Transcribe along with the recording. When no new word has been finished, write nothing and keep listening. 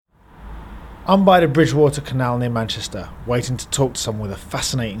I'm by the Bridgewater Canal near Manchester, waiting to talk to someone with a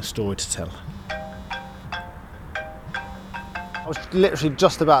fascinating story to tell. I was literally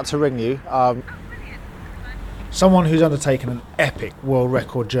just about to ring you. Someone who's undertaken an epic world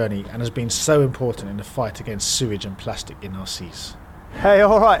record journey and has been so important in the fight against sewage and plastic in our seas. Hey,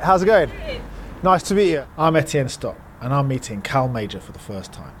 all right, how's it going? Hey. Nice to meet you. I'm Etienne Stott, and I'm meeting Cal Major for the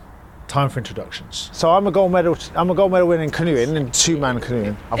first time. Time for introductions. So I'm a gold medal winner in canoeing, in two-man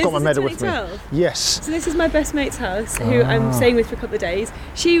canoeing. I've got my medal with me. 2012? Yes. So this is my best mate's house, who I'm staying with for a couple of days.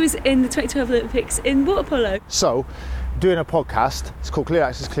 She was in the 2012 Olympics in water polo. So, doing a podcast. It's called Clear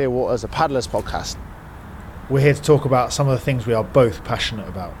Access, Clear Waters, a paddler's podcast. We're here to talk about some of the things we are both passionate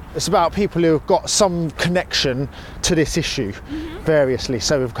about. It's about people who have got some connection to this issue, variously.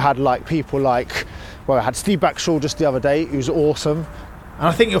 So we've had people like, I had Steve Backshall just the other day, who's awesome. And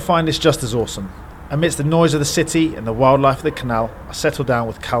I think you'll find this just as awesome. Amidst the noise of the city and the wildlife of the canal, I settled down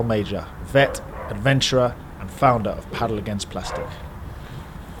with Cal Major, vet, adventurer and founder of Paddle Against Plastic.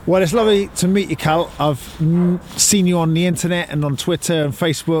 Well, it's lovely to meet you, Cal. I've seen you on the internet and on Twitter and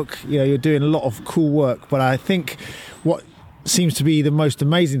Facebook. You know, you're doing a lot of cool work, but I think what seems to be the most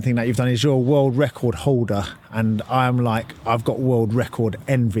amazing thing that you've done is you're a world record holder, and I've got world record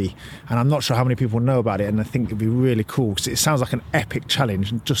envy, and I'm not sure how many people know about it, and I think it'd be really cool because it sounds like an epic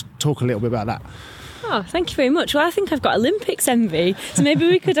challenge. And just talk a little bit about that. Oh, thank you very much. Well, I think I've got Olympics envy, so maybe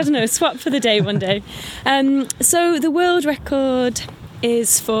we could, swap for the day one day. So the world record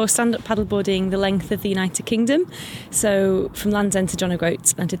is for stand-up paddleboarding the length of the United Kingdom, so from Land's End to John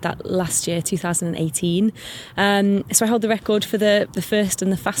O'Groats. I did that last year, 2018. So I hold the record for the first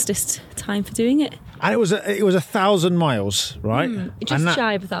and the fastest time for doing it. And it was 1,000 miles, right? Just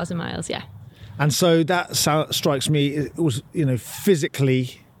shy of 1,000 miles, yeah. And so that strikes me, it was,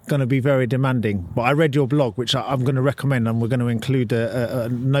 physically going to be very demanding. But I read your blog, which I'm going to recommend, and we're going to include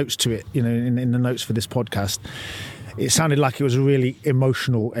notes to it, in the notes for this podcast. It sounded like it was a really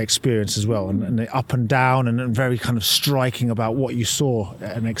emotional experience as well, and up and down, and very kind of striking about what you saw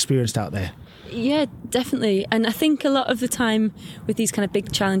and experienced out there. Yeah, definitely. And I think a lot of the time with these kind of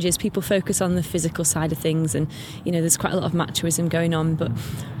big challenges, people focus on the physical side of things, and there's quite a lot of machoism going on. But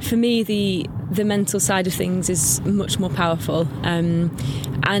for me, the mental side of things is much more powerful,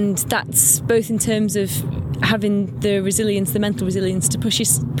 and that's both in terms of having the resilience, the mental resilience to push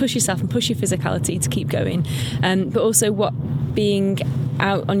yourself and push your physicality to keep going, but also what being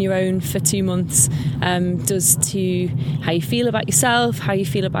out on your own for 2 months does to how you feel about yourself, how you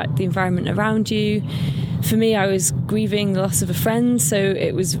feel about the environment around you. For me, I was grieving the loss of a friend, so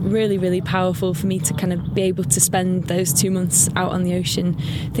it was really, really powerful for me to kind of be able to spend those 2 months out on the ocean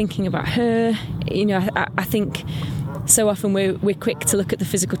thinking about her. I think so often we're quick to look at the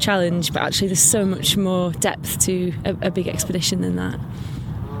physical challenge, but actually there's so much more depth to a big expedition than that.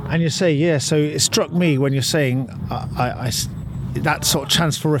 And you say, so it struck me when you're saying that sort of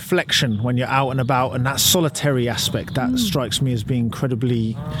chance for reflection when you're out and about, and that solitary aspect, that strikes me as being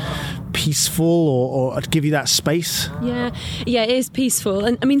incredibly peaceful, or give you that space. Yeah, it is peaceful.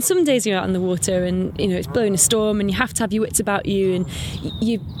 And I mean, some days you're out on the water and it's blowing a storm, and you have to have your wits about you, and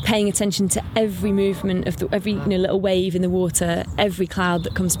you're paying attention to every movement of every little wave in the water, every cloud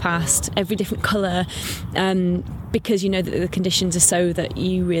that comes past, every different colour, because that the conditions are so that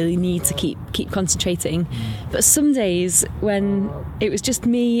you really need to keep concentrating. But some days when it was just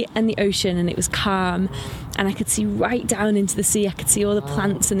me and the ocean, and it was calm, and I could see right down into the sea, I could see all the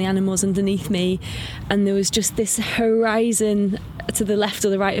plants and the animals underneath me, and there was just this horizon to the left or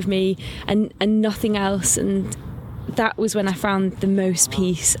the right of me, and nothing else, and that was when I found the most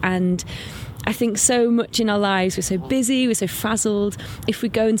peace. And I think so much in our lives, we're so busy, we're so frazzled. If we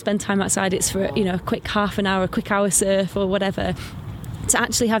go and spend time outside, it's for a quick half an hour, a quick hour surf or whatever. To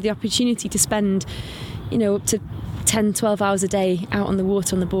actually have the opportunity to spend up to 10-12 hours a day out on the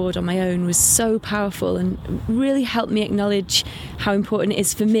water on the board on my own was so powerful, and really helped me acknowledge how important it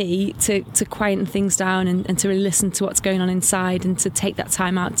is for me to quieten things down, and to really listen to what's going on inside, and to take that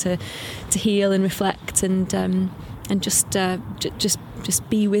time out to heal and reflect, and just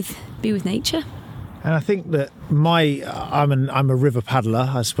be with nature. And I think that I'm a river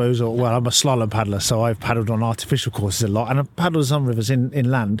paddler, I suppose, I'm a slalom paddler, so I've paddled on artificial courses a lot, and I've paddled some rivers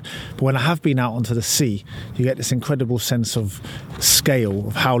inland. But when I have been out onto the sea, you get this incredible sense of scale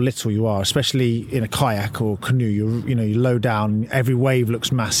of how little you are, especially in a kayak or canoe. You low down, every wave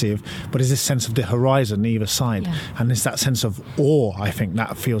looks massive, but there's this sense of the horizon either side, and there's that sense of awe. I think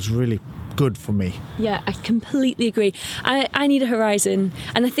that feels really good for me. Yeah, I completely agree. I need a horizon,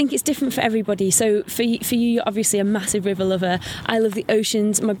 and I think it's different for everybody. So for you, you're obviously a massive river lover. I love the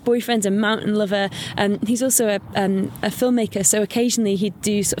oceans. My boyfriend's a mountain lover. He's also a filmmaker, so occasionally he'd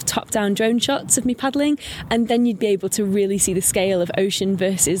do sort of top-down drone shots of me paddling, and then you'd be able to really see the scale of ocean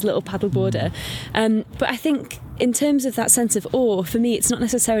versus little paddleboarder. But I think in terms of that sense of awe, for me, it's not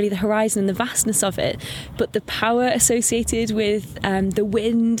necessarily the horizon and the vastness of it, but the power associated with the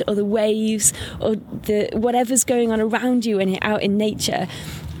wind or the waves or the whatever's going on around you when you're out in nature.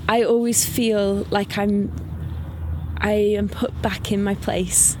 I always feel like I am put back in my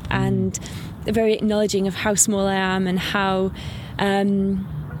place, and very acknowledging of how small I am and how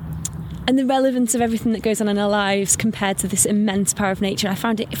and the relevance of everything that goes on in our lives compared to this immense power of nature. I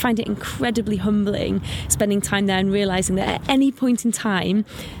find it incredibly humbling spending time there and realising that at any point in time,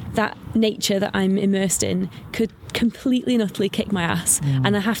 that nature that I'm immersed in could completely and utterly kick my ass,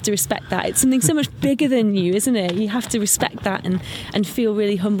 and I have to respect that. It's something so much bigger than you, isn't it? You have to respect that and feel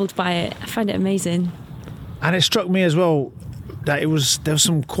really humbled by it. I find it amazing. And it struck me as well that there was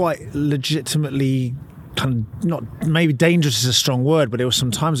some quite legitimately kind of, not maybe dangerous is a strong word, but there were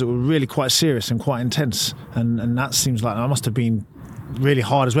some times that were really quite serious and quite intense, and that seems like that must have been really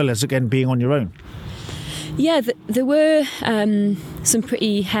hard, as well as again being on your own. Yeah, there were some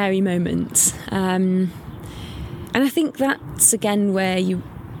pretty hairy moments, and I think that's again where you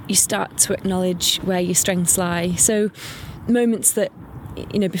start to acknowledge where your strengths lie. So moments that,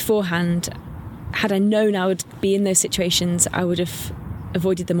 beforehand, had I known I would be in those situations, I would have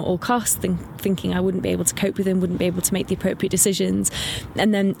avoided them at all costs, thinking I wouldn't be able to cope with them, wouldn't be able to make the appropriate decisions.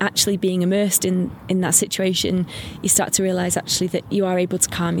 And then actually being immersed in that situation, you start to realise actually that you are able to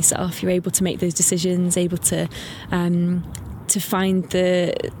calm yourself, you're able to make those decisions, able to find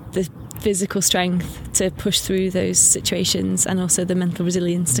the physical strength to push through those situations, and also the mental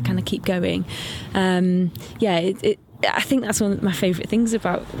resilience to kind of keep going. I think that's one of my favourite things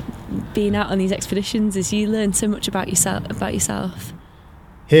about being out on these expeditions, is you learn so much about yourself.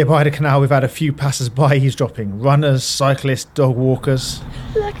 Here by the canal, we've had a few passers-by eavesdropping. Runners, cyclists, dog walkers.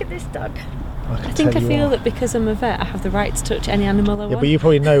 Look at this dog. I feel that because I'm a vet, I have the right to touch any animal I want. Yeah, but you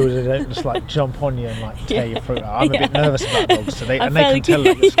probably know they don't just jump on you and tear your throat out. I'm a bit nervous about dogs, so they can tell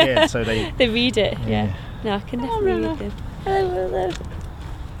that you're scared, so they read it. Yeah. No, I can definitely read them. Hello.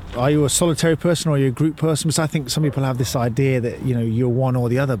 Are you a solitary person or are you a group person? Because I think some people have this idea that you're one or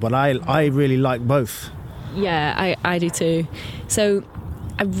the other, but I really like both. Yeah, I do too. So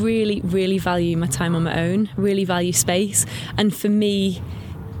I really, really value my time on my own, really value space. And for me,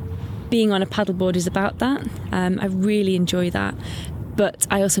 being on a paddleboard is about that. I really enjoy that. But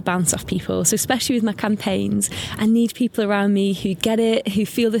I also bounce off people. So especially with my campaigns, I need people around me who get it, who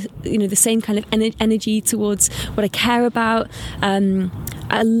feel the same kind of energy towards what I care about.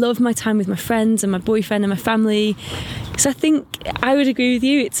 I love my time with my friends and my boyfriend and my family. So I think I would agree with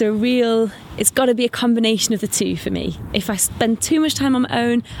you. It's got to be a combination of the two for me. If I spend too much time on my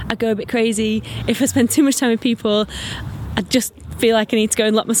own, I go a bit crazy. If I spend too much time with people, I just feel like I need to go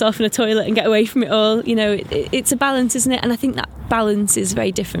and lock myself in a toilet and get away from it all. It's a balance, isn't it? And I think that balance is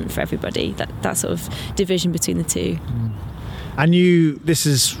very different for everybody, that sort of division between the two. And this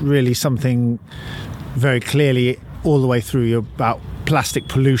is really something very clearly all the way through about plastic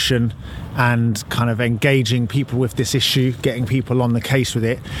pollution and kind of engaging people with this issue, getting people on the case with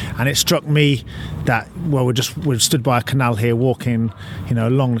it. And it struck me that, we're stood by a canal here, walking,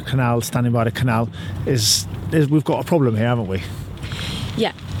 along the canal, standing by the canal, is we've got a problem here, haven't we?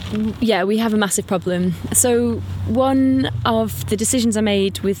 Yeah, we have a massive problem. So one of the decisions I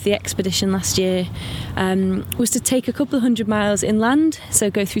made with the expedition last year was to take a couple of 100 miles inland,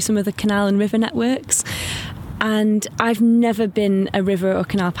 so go through some of the canal and river networks. And I've never been a river or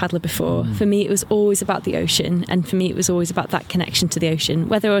canal paddler before. For me, it was always about the ocean, and for me, it was always about that connection to the ocean,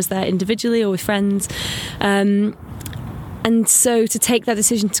 whether I was there individually or with friends. And so to take that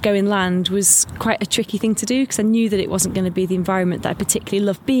decision to go inland was quite a tricky thing to do, because I knew that it wasn't going to be the environment that I particularly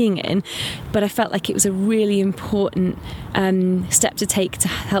loved being in, but I felt like it was a really important step to take to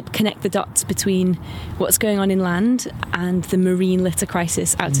help connect the dots between what's going on inland and the marine litter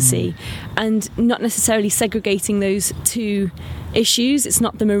crisis out to sea, and not necessarily segregating those two issues. It's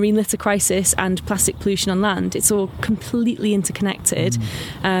not the marine litter crisis and plastic pollution on land. It's all completely interconnected.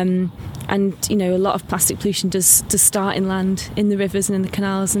 And a lot of plastic pollution does start inland, in the rivers and in the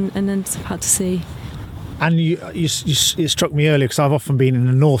canals, and then out to sea. And it struck me earlier, because I've often been in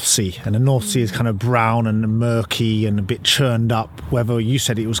the North Sea, and the North Sea is kind of brown and murky and a bit churned up. Whether you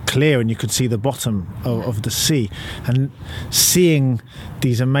said it was clear and you could see the bottom of the sea, and seeing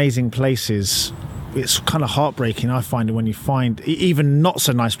these amazing places it's kind of heartbreaking, I find, when you find even not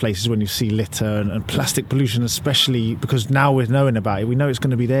so nice places, when you see litter and plastic pollution, especially because now we're knowing about it, we know it's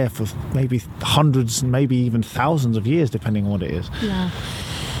going to be there for maybe hundreds and maybe even thousands of years, depending on what it is. Yeah.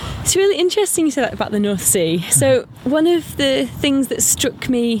 It's really interesting you said that about the North Sea. So one of the things that struck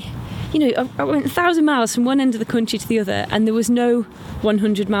me, I went 1,000 miles from one end of the country to the other, and there was no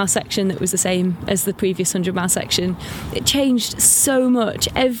 100-mile section that was the same as the previous 100-mile section. It changed so much.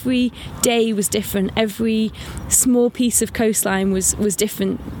 Every day was different. Every small piece of coastline was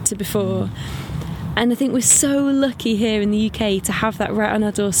different to before. And I think we're so lucky here in the UK to have that right on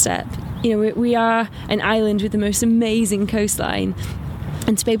our doorstep. We are an island with the most amazing coastline,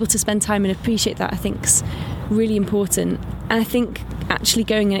 and to be able to spend time and appreciate that, I think, is really important. And I think actually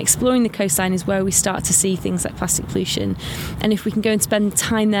going and exploring the coastline is where we start to see things like plastic pollution. And if we can go and spend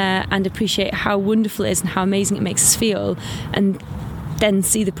time there and appreciate how wonderful it is and how amazing it makes us feel, and then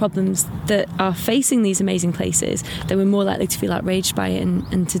see the problems that are facing these amazing places, then we're more likely to feel outraged by it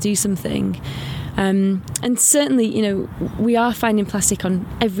and to do something. And certainly, we are finding plastic on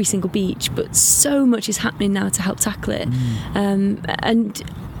every single beach, but so much is happening now to help tackle it. And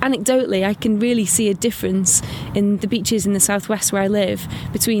anecdotally, I can really see a difference in the beaches in the southwest where I live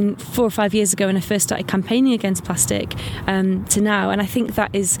between 4 or 5 years ago when I first started campaigning against plastic to now. And I think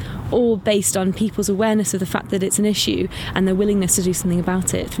that is all based on people's awareness of the fact that it's an issue and their willingness to do something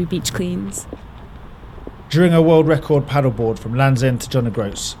about it through beach cleans. During her world record paddleboard from Land's End to John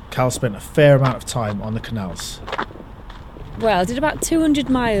O'Groats, Cal spent a fair amount of time on the canals. Well, I did about 200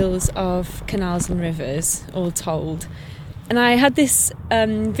 miles of canals and rivers, all told. And I had this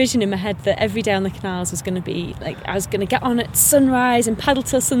vision in my head that every day on the canals was going to be like, I was going to get on at sunrise and paddle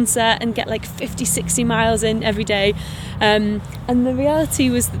till sunset and get like 50, 60 miles in every day. And the reality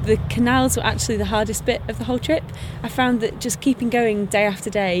was that the canals were actually the hardest bit of the whole trip. I found that just keeping going day after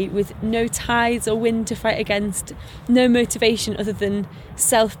day with no tides or wind to fight against, no motivation other than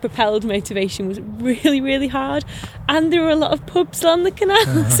self-propelled motivation was really, really hard. And there were a lot of pubs on the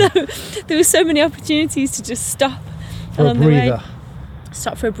canal, so there were so many opportunities to just stop for a breather.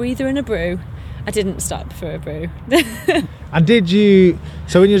 Stop for a breather and a brew. I didn't stop for a brew. And did you?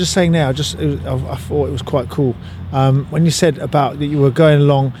 So when you're just saying now, I thought it was quite cool when you said about that you were going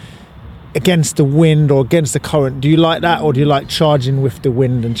along against the wind or against the current. Do you like that, or do you like charging with the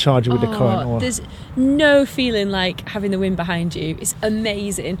wind and charging with the current? Or? There's no feeling like having the wind behind you. It's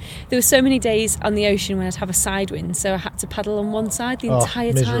amazing. There were so many days on the ocean when I'd have a side wind, so I had to paddle on one side the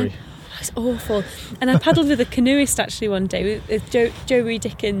entire time. It's awful. And I paddled with a canoeist actually one day with Joe Reed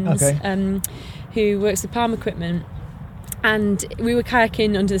Dickens, who works with Palm Equipment, and we were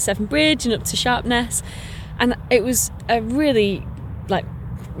kayaking under the Severn Bridge and up to Sharpness, and it was a really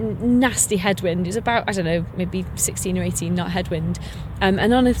nasty headwind. It was about, I don't know, maybe 16 or 18 knot headwind,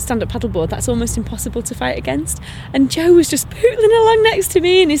 and on a stand-up paddleboard that's almost impossible to fight against. And Joe was just pootling along next to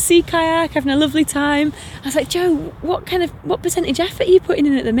me in his sea kayak, having a lovely time. I was like, Joe, what percentage effort are you putting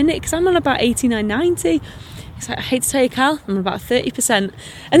in at the minute? Because I'm on about 89, 90. He's like, I hate to tell you, Cal, I'm about 30%.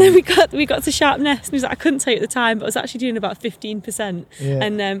 And then we got to Sharpness, and he was like, I couldn't tell you at the time, but I was actually doing about 15%. Yeah.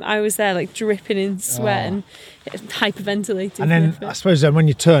 And I was there dripping in sweat and hyperventilating. And then I suppose when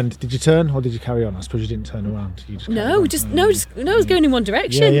you turned, did you turn or did you carry on? I suppose you didn't turn around. You just I was going in one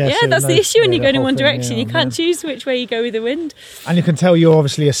direction. Yeah, so that's the issue when you're going in one direction. You can't choose which way you go with the wind. And you can tell you're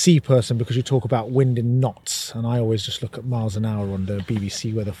obviously a sea person because you talk about wind in knots, and I always just look at miles an hour on the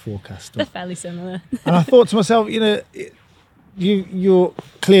BBC weather forecast. They're fairly similar. And I thought to myself, you're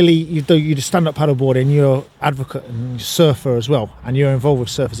clearly you do stand-up paddleboarding, you're advocate and surfer as well, and you're involved with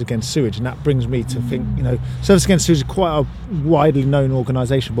Surfers Against Sewage, and that brings me to think, Surfers Against Sewage is quite a widely known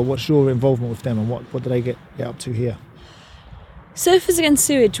organisation, but what's your involvement with them, and what do they get up to here? Surfers Against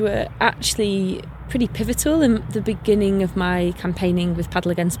Sewage were actually pretty pivotal in the beginning of my campaigning with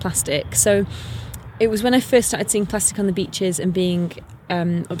Paddle Against Plastic. So it was when I first started seeing plastic on the beaches and being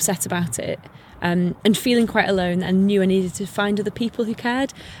upset about it, and feeling quite alone, and knew I needed to find other people who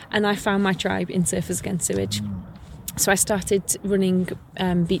cared, and I found my tribe in Surfers Against Sewage. So I started running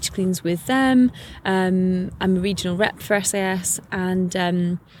beach cleans with them. I'm a regional rep for SAS,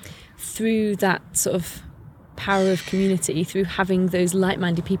 and through that sort of power of community, through having those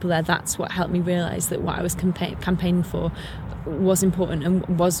like-minded people there, that's what helped me realise that what I was campaigning for was important,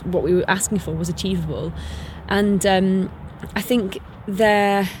 and was what we were asking for was achievable. And I think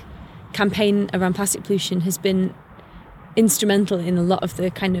their campaign around plastic pollution has been instrumental in a lot of the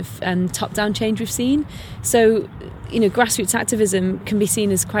kind of top-down change we've seen. So, grassroots activism can be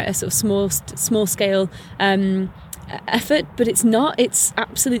seen as quite a sort of small scale effort, but it's not. It's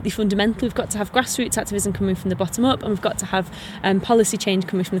absolutely fundamental. We've got to have grassroots activism coming from the bottom up, and we've got to have policy change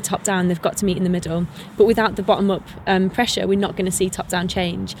coming from the top down. They've got to meet in the middle. But without the bottom up pressure, we're not going to see top down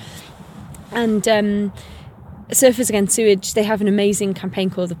change. And Surfers Against Sewage, they have an amazing campaign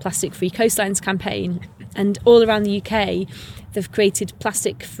called the Plastic Free Coastlines campaign, and all around the UK they've created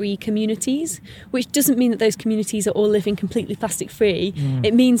plastic free communities, which doesn't mean that those communities are all living completely plastic free.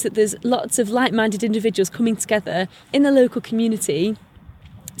 It means that there's lots of like-minded individuals coming together in the local community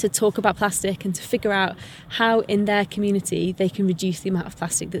to talk about plastic and to figure out how in their community they can reduce the amount of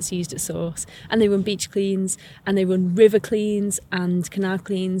plastic that's used at source. And they run beach cleans, and they run river cleans and canal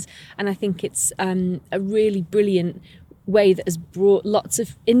cleans, and I think it's a really brilliant way that has brought lots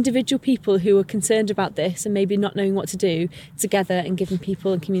of individual people who are concerned about this and maybe not knowing what to do together and giving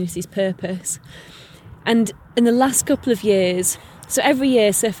people and communities purpose. And in the last couple of years, so every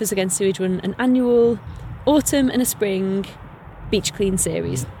year Surfers Against Sewage run an annual autumn and a spring beach clean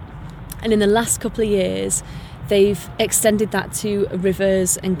series, and in the last couple of years they've extended that to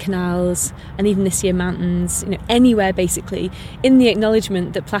rivers and canals, and even this year mountains, anywhere basically, in the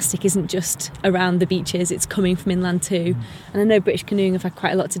acknowledgement that plastic isn't just around the beaches, it's coming from inland too. And I know British Canoeing have had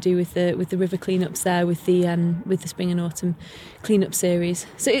quite a lot to do with the river cleanups there, with the spring and autumn cleanup series.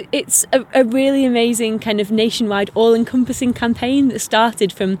 So it's a really amazing kind of nationwide all-encompassing campaign that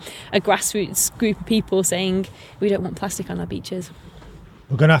started from a grassroots group of people saying we don't want plastic on our beaches.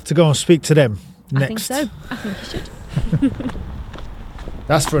 We're going to have to go and speak to them next. I think so. I think you should.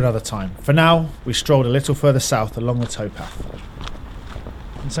 That's for another time. For now, we strolled a little further south along the towpath.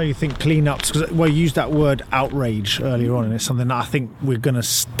 And so you think cleanups, because we used that word outrage earlier on, and it's something that I think we're going to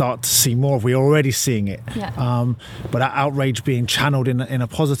start to see more of. We're already seeing it. Yeah. But that outrage being channeled in a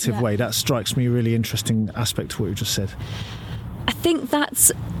positive way, that strikes me a really interesting aspect to what you just said. I think that's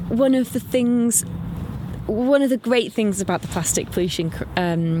one of the great things about the plastic pollution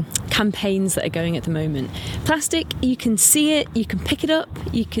campaigns that are going at the moment. Plastic, you can see it, you can pick it up,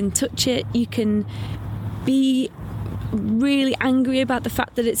 you can touch it, you can be really angry about the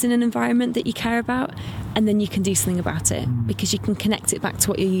fact that it's in an environment that you care about, and then you can do something about it because you can connect it back to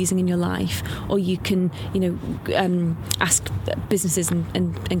what you're using in your life, or you can ask businesses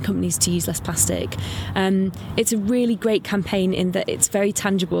and companies to use less plastic. It's a really great campaign in that it's very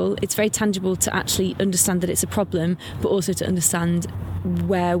tangible to actually understand that it's a problem, but also to understand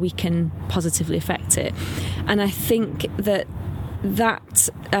where we can positively affect it. And I think that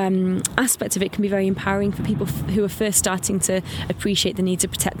aspect of it can be very empowering for people who are first starting to appreciate the need to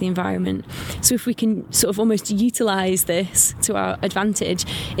protect the environment. So if we can sort of almost utilise this to our advantage,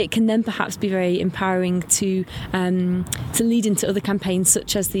 it can then perhaps be very empowering to lead into other campaigns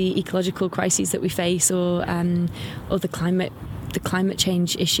such as the ecological crises that we face, or the climate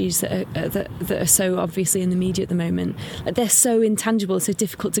change issues that are so obviously in the media at the moment. They're so intangible, so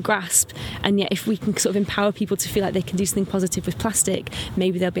difficult to grasp, and yet if we can sort of empower people to feel like they can do something positive with plastic,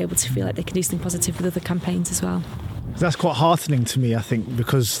 maybe they'll be able to feel like they can do something positive with other campaigns as well. That's quite heartening to me, I think,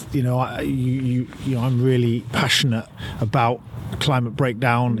 because I'm really passionate about climate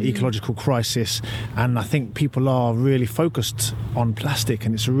breakdown, ecological crisis, and I think people are really focused on plastic,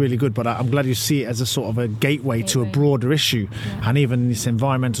 and it's really good. But I'm glad you see it as a sort of a gateway to a broader issue, and even this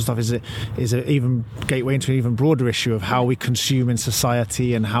environmental stuff is a even gateway into an even broader issue of how we consume in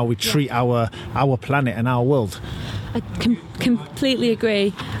society and how we treat our planet and our world. I completely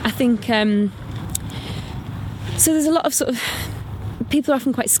agree. I think so. There's a lot of sort of people are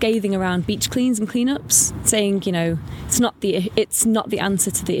often quite scathing around beach cleans and cleanups, saying, it's not the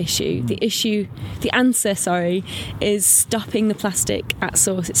answer to the issue. The answer is stopping the plastic at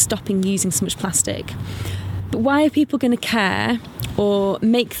source. It's stopping using so much plastic. But why are people going to care or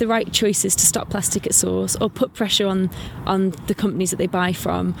make the right choices to stop plastic at source, or put pressure on the companies that they buy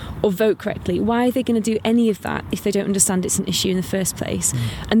from, or vote correctly? Why are they going to do any of that if they don't understand it's an issue in the first place?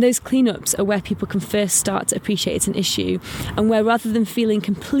 And those cleanups are where people can first start to appreciate it's an issue, and where rather than feeling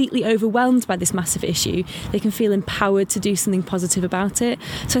completely overwhelmed by this massive issue, they can feel empowered to do something positive about it.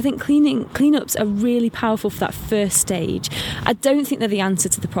 So I think cleanups are really powerful for that first stage. I don't think they're the answer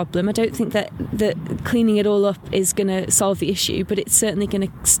to the problem. I don't think that cleaning it all up is going to solve the issue, but it's certainly going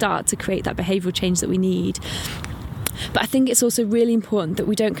to start to create that behavioural change that we need. But I think it's also really important that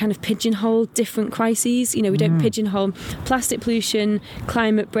we don't kind of pigeonhole different crises. We don't pigeonhole plastic pollution,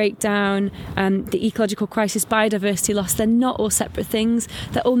 climate breakdown, the ecological crisis, biodiversity loss. They're not all separate things.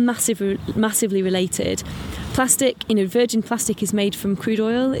 They're all massively related. Plastic, virgin plastic is made from crude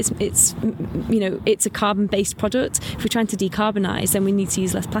oil. It's a carbon-based product. If we're trying to decarbonise, then we need to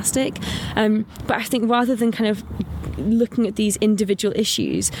use less plastic. But I think rather than kind of looking at these individual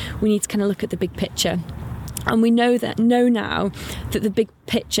issues, we need to kind of look at the big picture. And we know now that the big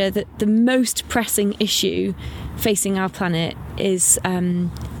picture, that the most pressing issue facing our planet is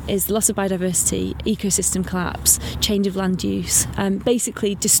loss of biodiversity, ecosystem collapse, change of land use,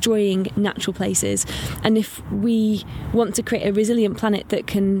 basically destroying natural places. And if we want to create a resilient planet that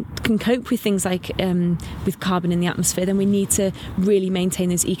can cope with things like with carbon in the atmosphere, then we need to really maintain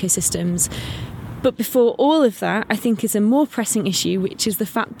those ecosystems. But before all of that, I think is a more pressing issue, which is the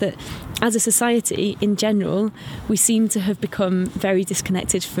fact that as a society in general, we seem to have become very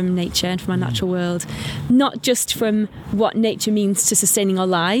disconnected from nature and from our natural world. Not just from what nature means to sustaining our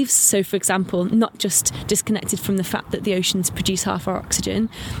lives. So, for example, not just disconnected from the fact that the oceans produce half our oxygen,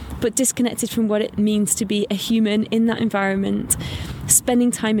 but disconnected from what it means to be a human in that environment, spending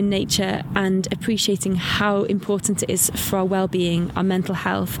time in nature and appreciating how important it is for our well-being, our mental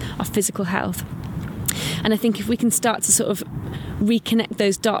health, our physical health. And I think if we can start to sort of reconnect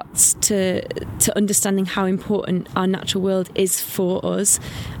those dots to understanding how important our natural world is for us,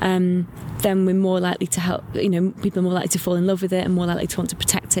 then we're more likely to help, people are more likely to fall in love with it and more likely to want to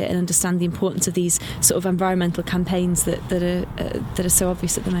protect it and understand the importance of these sort of environmental campaigns that are so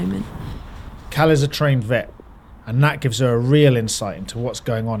obvious at the moment. Cal is a trained vet, and that gives her a real insight into what's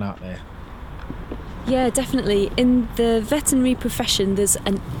going on out there. Yeah, definitely. In the veterinary profession, there's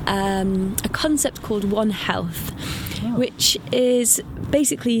a concept called One Health, which is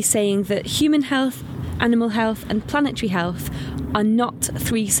basically saying that human health, animal health and planetary health are not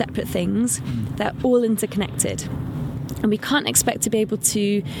three separate things. They're all interconnected. And we can't expect to be able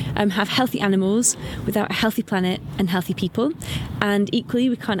to have healthy animals without a healthy planet and healthy people. And equally,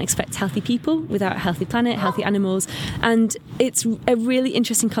 we can't expect healthy people without a healthy planet, healthy animals. And it's a really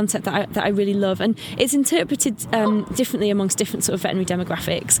interesting concept that I really love. And it's interpreted differently amongst different sort of veterinary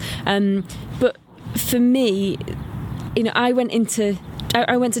demographics. But for me, I went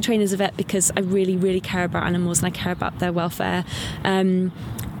to train as a vet because I really, really care about animals and I care about their welfare.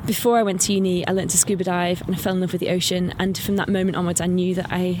 Before I went to uni, I learned to scuba dive and I fell in love with the ocean. And from that moment onwards, I knew that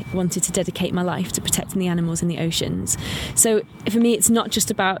I wanted to dedicate my life to protecting the animals in the oceans. So for me, it's not just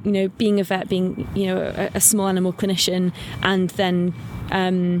about, being a vet, being, a small animal clinician and then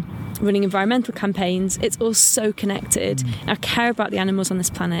running environmental campaigns. It's all so connected. I care about the animals on this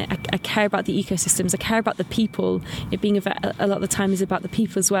planet. I care about the ecosystems. I care about the people. Being a vet a lot of the time is about the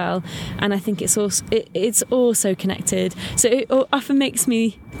people as well. And I think it's all so connected. So it often makes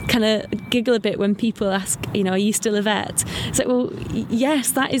me kind of giggle a bit when people ask, are you still a vet? It's like, well,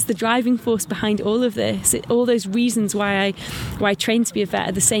 yes, that is the driving force behind all of this. All those reasons why I train to be a vet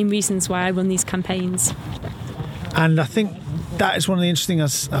are the same reasons why I run these campaigns. And I think that is one of the interesting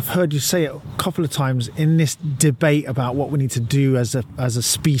things I've heard you say it a couple of times in this debate about what we need to do as a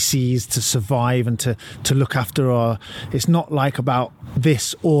species to survive and to look after it's not like about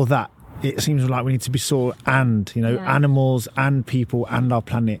this or that. It seems like we need to be animals and people and our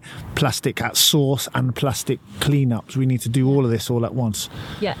planet, plastic at source and plastic cleanups. We need to do all of this all at once.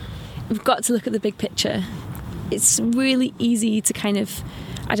 Yeah, we've got to look at the big picture. It's really easy to kind of,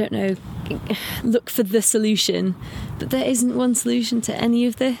 look for the solution, but there isn't one solution to any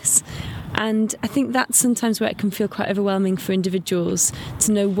of this. And I think that's sometimes where it can feel quite overwhelming for individuals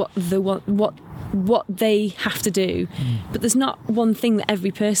to know what they have to do. But there's not one thing that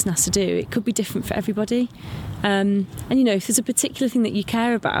every person has to do. It could be different for everybody. And if there's a particular thing that you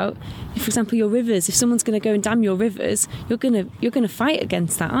care about, for example, your rivers, if someone's going to go and dam your rivers, you're going to fight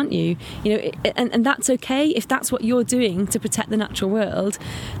against that, aren't you? And that's okay. If that's what you're doing to protect the natural world,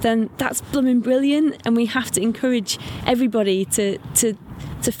 then that's blooming brilliant. And we have to encourage everybody to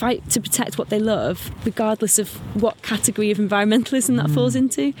fight to protect what they love, regardless of what category of environmentalism that falls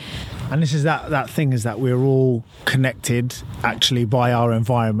into. And this is that thing is that we're all connected actually by our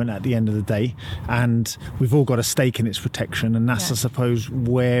environment at the end of the day, and we've all got a stake in its protection, and that's I suppose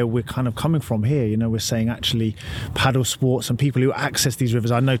where we're kind of coming from here. We're saying actually paddle sports and people who access these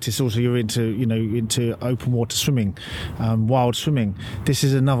rivers. I notice also you're into open water swimming, wild swimming. This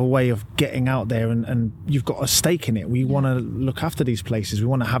is another way of getting out there, and you've got a stake in it. We want to look after these places. We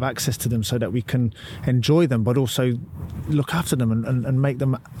want to have access to them so that we can enjoy them, but also look after them and make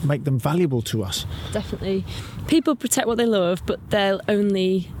them valuable to us. Definitely. People protect what they love, but they'll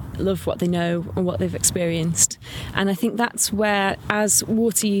only love what they know and what they've experienced. And I think that's where, as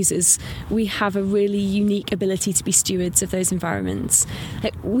water users, we have a really unique ability to be stewards of those environments.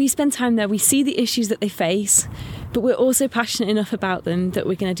 We spend time there, we see the issues that they face, but we're also passionate enough about them that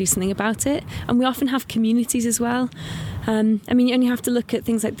we're going to do something about it. And we often have communities as well. You only have to look at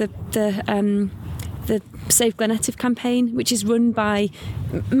things like the the Save Glen Etive campaign, which is run by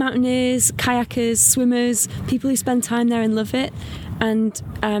mountaineers, kayakers, swimmers, people who spend time there and love it. And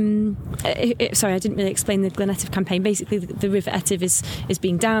sorry, I didn't really explain the Glen Etive campaign. Basically, the River Etive is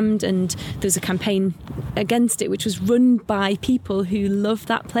being dammed, and there's a campaign against it, which was run by people who love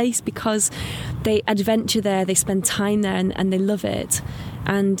that place because they adventure there, they spend time there, and they love it.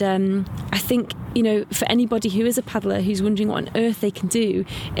 And I think, for anybody who is a paddler who's wondering what on earth they can do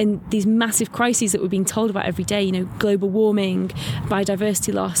in these massive crises that we're being told about every day, global warming,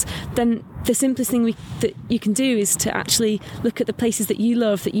 biodiversity loss, then the simplest thing that you can do is to actually look at the places that you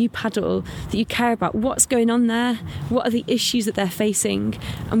love, that you paddle, that you care about. What's going on there? What are the issues that they're facing?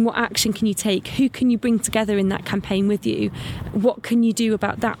 And what action can you take? Who can you bring together in that campaign with you? What can you do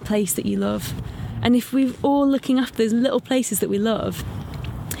about that place that you love? And if we're all looking after those little places that we love,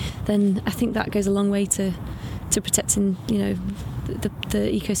 then I think that goes a long way to protecting, the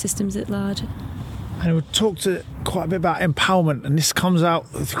ecosystems at large. And we've talked quite a bit about empowerment, and this comes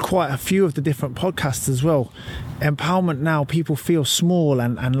out with quite a few of the different podcasts as well. Empowerment now, people feel small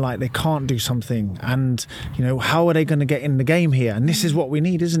and like they can't do something, and how are they going to get in the game here? And this is what we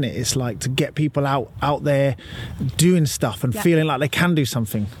need, isn't it? It's like to get people out there doing stuff and feeling like they can do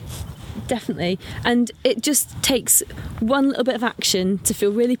something. Definitely. And it just takes one little bit of action to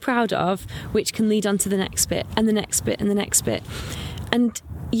feel really proud of, which can lead on to the next bit and the next bit and the next bit. And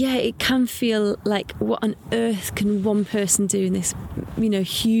yeah, it can feel like, what on earth can one person do in this,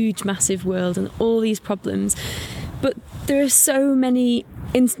 huge, massive world and all these problems? But there are so many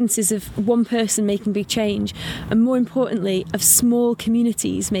instances of one person making big change, and more importantly, of small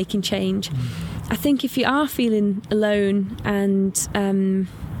communities making change. I think if you are feeling alone and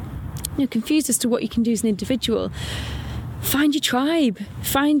confused as to what you can do as an individual, find your tribe.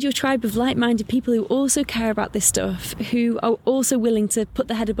 Find your tribe of like-minded people who also care about this stuff, who are also willing to put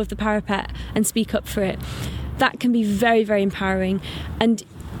their head above the parapet and speak up for it. That can be very, very empowering. And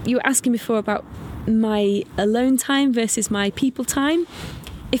you were asking before about my alone time versus my people time.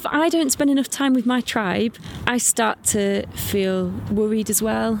 If I don't spend enough time with my tribe, I start to feel worried as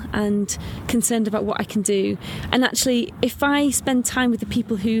well and concerned about what I can do. And actually, if I spend time with the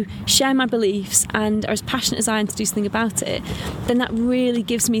people who share my beliefs and are as passionate as I am to do something about it, then that really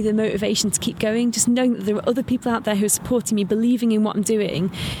gives me the motivation to keep going. Just knowing that there are other people out there who are supporting me, believing in what I'm doing,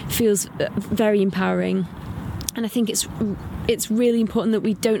 feels very empowering. And I think it's really important that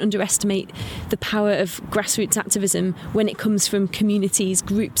we don't underestimate the power of grassroots activism when it comes from communities,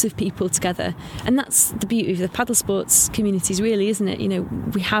 groups of people together. And that's the beauty of the paddle sports communities, really, isn't it?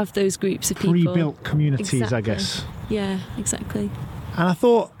 We have those groups of people. Pre-built communities, exactly. I guess. Yeah, exactly. And I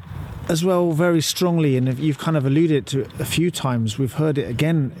thought as well, very strongly, and you've kind of alluded to it a few times, we've heard it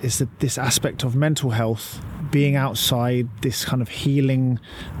again, is that this aspect of mental health, being outside, this kind of healing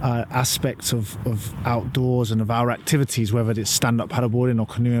aspect of outdoors and of our activities, whether it's stand-up paddleboarding or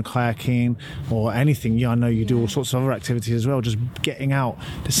canoeing or kayaking or anything. I know you do all sorts of other activities as well, just getting out.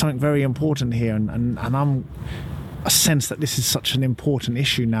 There's something very important here, and I'm a sense that this is such an important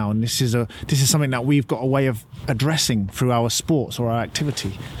issue now, and this is something that we've got a way of addressing through our sports or our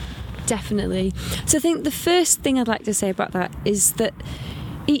activity. Definitely. So I think the first thing I'd like to say about that is that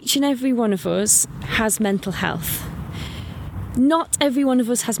each and every one of us has mental health. Not every one of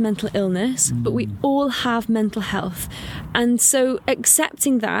us has mental illness, but we all have mental health. And so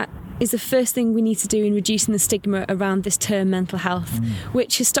accepting that is the first thing we need to do in reducing the stigma around this term mental health,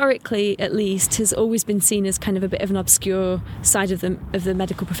 which historically, at least, has always been seen as kind of a bit of an obscure side of the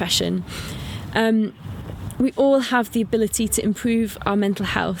medical profession. We all have the ability to improve our mental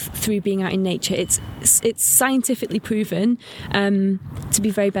health through being out in nature. It's scientifically proven to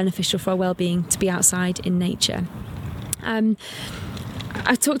be very beneficial for our well-being to be outside in nature.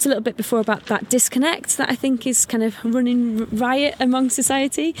 I talked a little bit before about that disconnect that I think is kind of running riot among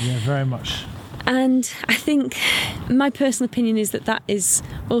society. Yeah, very much. And I think my personal opinion is that is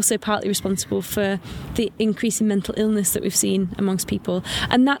also partly responsible for the increase in mental illness that we've seen amongst people.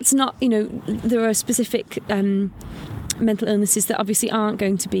 And that's not, there are specific mental illnesses that obviously aren't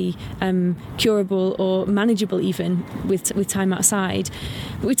going to be curable or manageable even with time outside.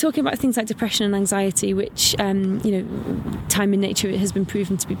 But we're talking about things like depression and anxiety, which time in nature has been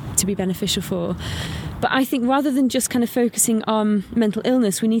proven to be beneficial for. But I think rather than just kind of focusing on mental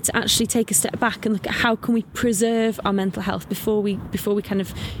illness, we need to actually take a step back and look at how can we preserve our mental health before we kind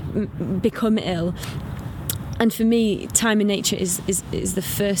of become ill. And for me, time in nature is the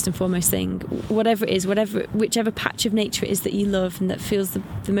first and foremost thing. Whatever it is, whichever patch of nature it is that you love and that feels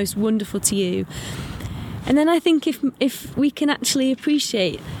the most wonderful to you. And then I think if we can actually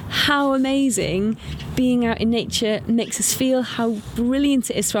appreciate how amazing being out in nature makes us feel, how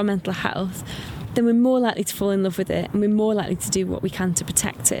brilliant it is for our mental health, then we're more likely to fall in love with it, and we're more likely to do what we can to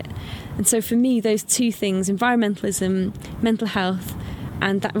protect it. And so for me, those two things, environmentalism, mental health,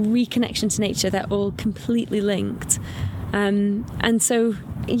 and that reconnection to nature, they're all completely linked. And so,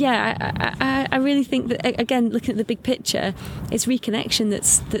 I really think that, again, looking at the big picture, it's reconnection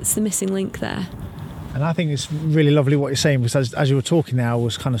that's the missing link there. And I think it's really lovely what you're saying, because as you were talking now, I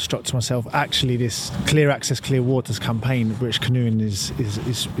was kind of struck to myself, actually this Clear Access, Clear Waters campaign that British Canoeing is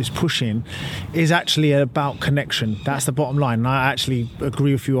pushing is actually about connection. That's the bottom line. And I actually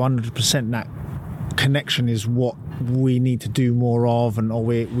agree with you 100% that connection is what we need to do more of, or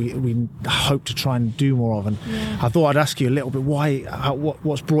we hope to try and do more of. And I thought I'd ask you a little bit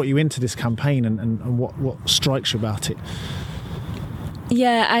what's brought you into this campaign and what strikes you about it.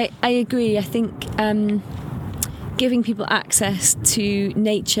 Yeah, I agree. I think giving people access to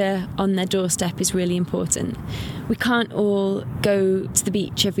nature on their doorstep is really important. We can't all go to the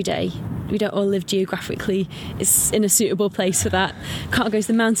beach every day. We don't all live geographically in a suitable place for that. Can't go to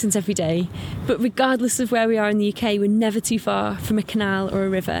the mountains every day. But regardless of where we are in the UK, we're never too far from a canal or a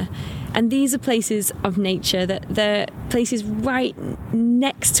river. And these are places of nature, that they're places right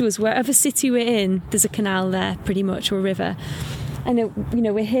next to us. Wherever city we're in, there's a canal there pretty much, or a river. I know,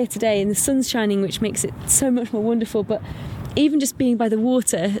 we're here today and the sun's shining, which makes it so much more wonderful, but even just being by the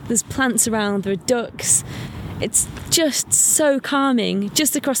water, there's plants around, there are ducks. It's just so calming.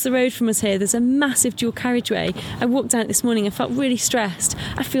 Just across the road from us here, there's a massive dual carriageway. I walked down it this morning and felt really stressed.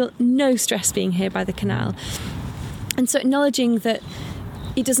 I feel no stress being here by the canal. And so acknowledging that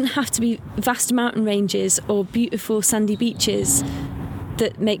it doesn't have to be vast mountain ranges or beautiful sandy beaches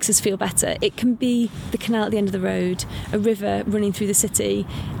that makes us feel better. It can be the canal at the end of the road, a river running through the city,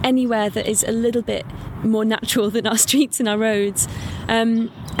 anywhere that is a little bit more natural than our streets and our roads, and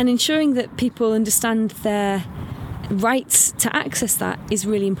ensuring that people understand their rights to access that is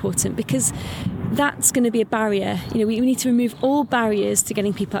really important, because that's going to be a barrier. We need to remove all barriers to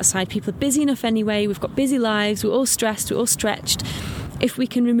getting people outside. People are busy enough anyway, we've got busy lives, we're all stressed, we're all stretched. If we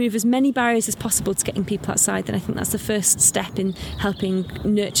can remove as many barriers as possible to getting people outside, then I think that's the first step in helping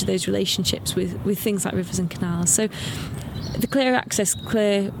nurture those relationships with things like rivers and canals. So the Clear Access,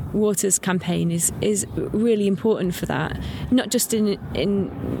 Clear Waters campaign is really important for that, not just in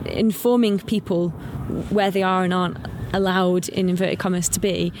informing people where they are and aren't allowed, in inverted commas, to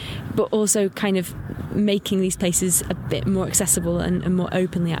be, but also kind of making these places a bit more accessible and more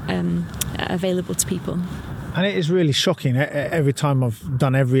openly available to people. And it is really shocking. Every time I've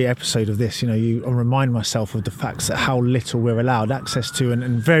done every episode of this, I remind myself of the facts that how little we're allowed access to.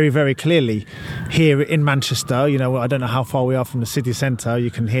 And very, very clearly here in Manchester, I don't know how far we are from the city centre.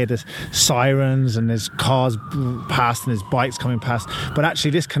 You can hear the sirens and there's cars past and there's bikes coming past. But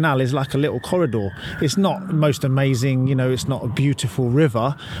actually this canal is like a little corridor. It's not most amazing, it's not a beautiful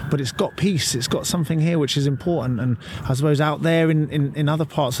river, but it's got peace. It's got something here which is important. And I suppose out there in other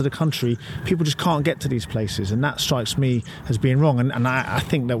parts of the country, people just can't get to these places. And that strikes me as being wrong. And I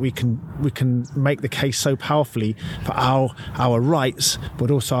think that we can make the case so powerfully for our rights,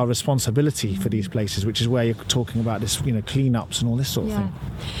 but also our responsibility for these places, which is where you're talking about this, clean-ups and all this sort of thing.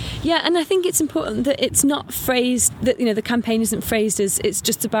 Yeah, and I think it's important that it's not phrased, that, the campaign isn't phrased as it's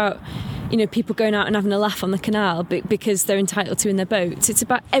just about, people going out and having a laugh on the canal because they're entitled to in their boats. It's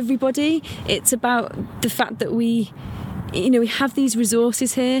about everybody. It's about the fact that we have these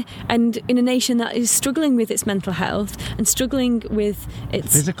resources here, and in a nation that is struggling with its mental health and struggling with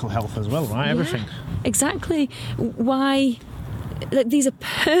its physical health as well, right? Everything. Exactly. Why? These are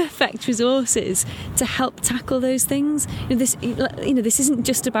perfect resources to help tackle those things. This isn't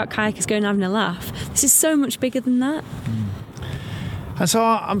just about kayakers going and having a laugh. This is so much bigger than that. And so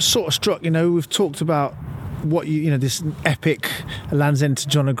I'm sort of struck. We've talked about what this epic Land's End to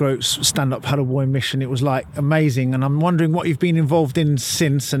John O'Groats stand-up paddleboarding mission. It was like amazing, and I'm wondering what you've been involved in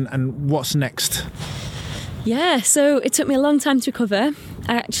since and what's next. Yeah, so it took me a long time to recover.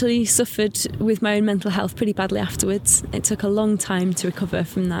 I actually suffered with my own mental health pretty badly afterwards. It took a long time to recover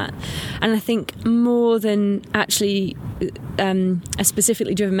from that. And I think more than actually a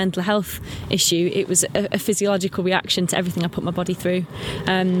specifically driven mental health issue, it was a physiological reaction to everything I put my body through.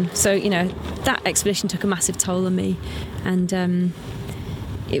 So that expedition took a massive toll on me. And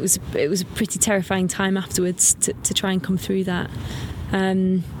it was a pretty terrifying time afterwards to try and come through that.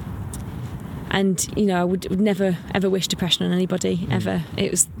 And I would never ever wish depression on anybody ever.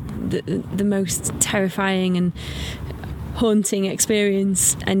 It was the most terrifying and haunting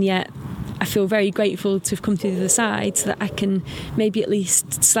experience, and yet I feel very grateful to have come through the other side, so that I can maybe at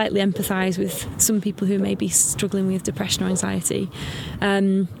least slightly empathise with some people who may be struggling with depression or anxiety.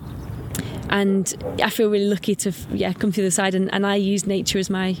 And I feel really lucky to come through the side, and I use nature as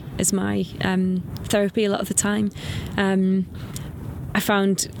my therapy a lot of the time. I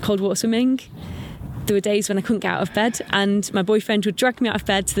found cold water swimming. There were days when I couldn't get out of bed, and my boyfriend would drag me out of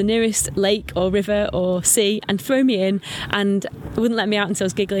bed to the nearest lake or river or sea and throw me in, and wouldn't let me out until I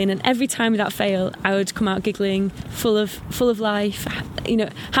was giggling. And every time without fail, I would come out giggling, full of life,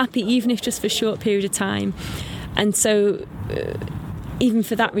 happy, even if just for a short period of time. And so even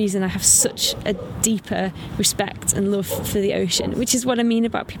for that reason, I have such a deeper respect and love for the ocean, which is what I mean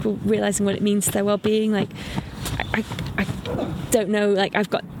about people realising what it means to their well-being. Like, I don't know, like, I've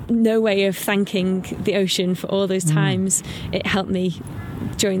got no way of thanking the ocean for all those times it helped me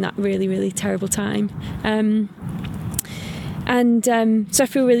during that really, really terrible time. So I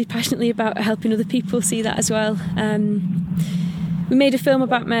feel really passionately about helping other people see that as well. We made a film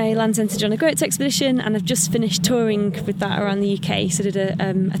about my Land's End to John O'Groats expedition, and I've just finished touring with that around the UK. So I did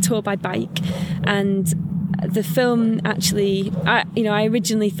a tour by bike, and the film actually, I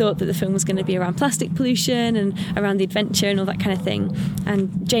originally thought that the film was going to be around plastic pollution and around the adventure and all that kind of thing.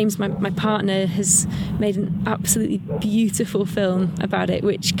 And James, my partner, has made an absolutely beautiful film about it,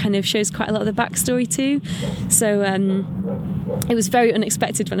 which kind of shows quite a lot of the backstory too. So it was very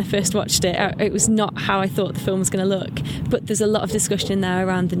unexpected when I first watched it. It was not how I thought the film was going to look, but there's a lot of discussion in there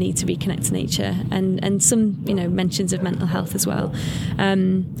around the need to reconnect to nature, and some mentions of mental health as well.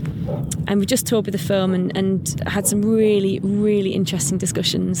 And we just toured with the film and had some really, really interesting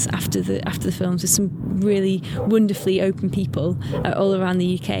discussions after the films with some really wonderfully open people all around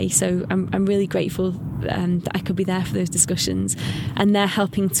the UK. So I'm really grateful that I could be there for those discussions, and they're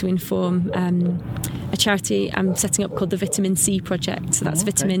helping to inform a charity I'm setting up called the Vitamin C Project. So that's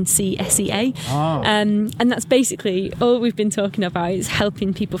Vitamin C SEA. And that's basically all we've been talking about, is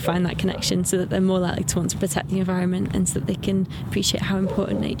helping people find that connection so that they're more likely to want to protect the environment, and so that they can appreciate how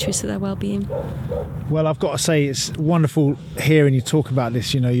important nature is to their well-being. Well, I've got to say, it's wonderful hearing you talk about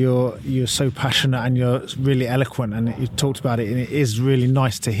this. You're so passionate and you're really eloquent, and you talked about it, and it is really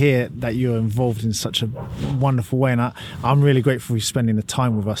nice to hear that you're involved in such a wonderful way. And I'm really grateful for you spending the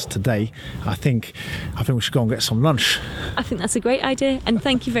time with us today. I think we should go and get some lunch. I think that's a great idea, and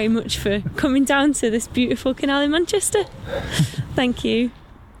thank you very much for coming down to this beautiful canal in Manchester. Thank you.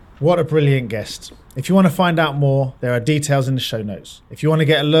 What a brilliant guest. If you want to find out more, there are details in the show notes. If you want to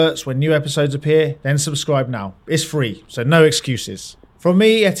get alerts when new episodes appear, then subscribe now. It's free, so no excuses. From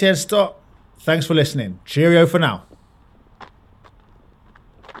me, Etienne Stott, thanks for listening. Cheerio for now.